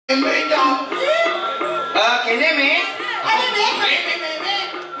Meme-nya. Kene me. Ada me.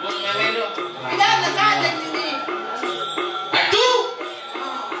 Bung meme lu. Tidak ada ini. Aduh.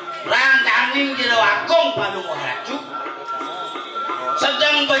 Rang tanging jero agung balung haraju.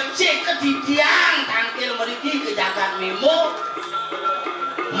 Sedang becik kedidiang tangkil mriki ke jagat mimo.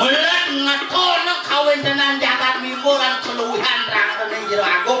 Melat ngatono kawin tenan jagat mimo lan keluwihan rang tenan jero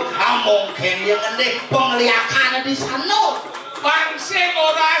agung. Mungkin yang ngendih pengliakan di sana. Bangsa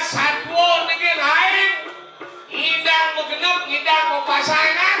ora satwa niki lain. Ngidang begenep, ngidang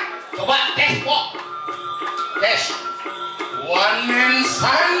pasangan. Coba tes kok. Tes. Wanen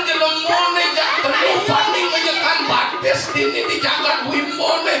san jelemone jak telu paning menyekan batis dini di jagat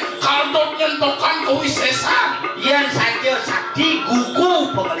wimone kaldot nyentokan kewisesan. Yen saja sakti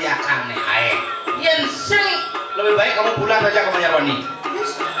gugu pengeliakan ae. Yen sing lebih baik kamu pulang saja ke Manyarwani.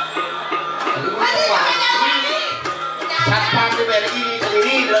 Satpam di BRI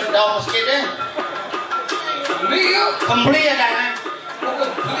ini dalam masjid deh. Kembali ya kan?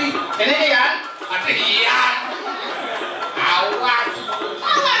 Ini kan? Ada iyan. Awas.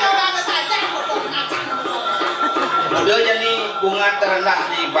 Orang saja Udah jadi bunga terendah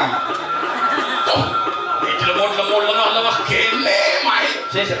di bank. Tuh, ini lemot lengah kene, mai.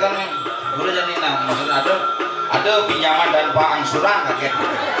 Saya sekarang udah jadi maksudnya ada pinjaman dan pak angsuran kaget.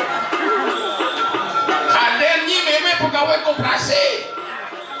 Kadennya meme pegawai koperasi.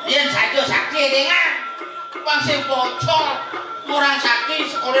 Yang saja sakit dengan bang sing bocor orang sakit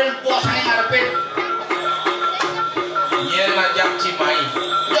sekolah bos yang ngarepin. Iya ngajak Cimai.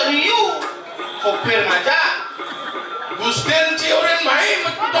 Dari you sopir ngajak. Gusden Cioren mai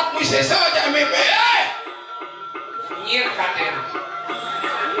mentok misesa aja meme. Nyer kaden.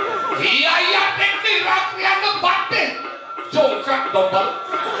 Iya teknik rakyat kebatin. Jongkak dobel.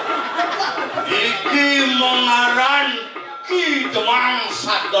 Iki mengaran ki demang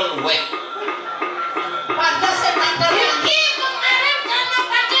sadel wek. pada semester ini mengalir karena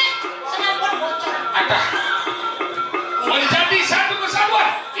pakai senapun bocor. Ada menjadi satu kesatuan.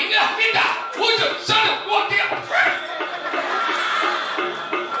 Inilah kita wujud 1, 2, 3.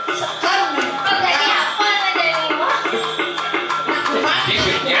 Sekarang terjadi apa nih ini?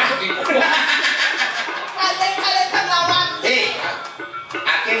 Hidupnya Kalian terlawan.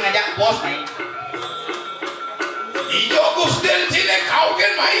 Akhir ngajak bos nih. Ijo Gusden sini kau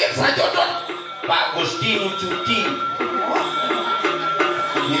kan main sajodon. Pak Gusti nu cuti.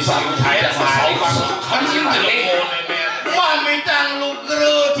 Ini saya sekali kan ini Wah mitang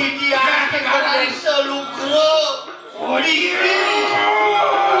lugro didian kepada selugro. Diri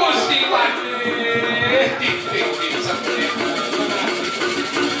Gusti Pati.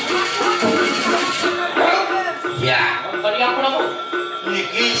 Ya, Bari aku laku.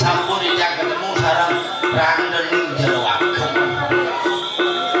 niki sampun dijak ketemu sarang rang dening jero ageng.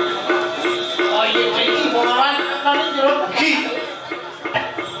 Oh iya iki bolan nang jero. Ki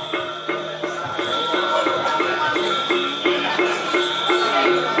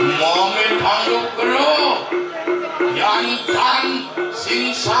Momen tanggup gero. Yantan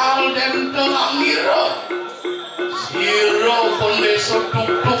singsal den telangiro. Siro pendeso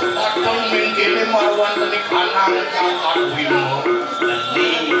tuk-tuk datang mengkene marwan tani kanang cakat wimo.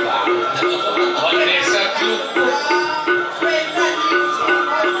 geni banget. Pendeso tuk-tuk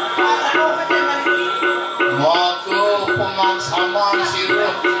maka pemaksaman siro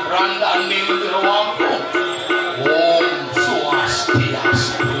randaning jerowaku. Om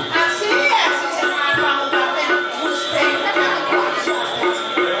Swastiastu.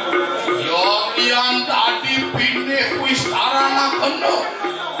 Yang tadi pindah wis tarana kena.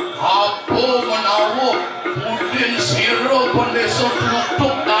 Apa menawa mungkin siro pendeso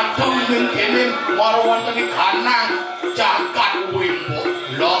tuk-tuk datang mengkene marwan tani kanang cakat wimo.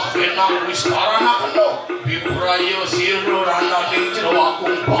 Lah kenang wis tarana kena. Biprayo siro randaning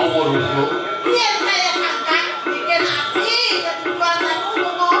jerowaku power bro. Biar saya angkat bikin api ketujuan aku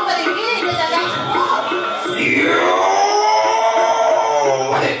mau pergi ke jalan semua. Yo.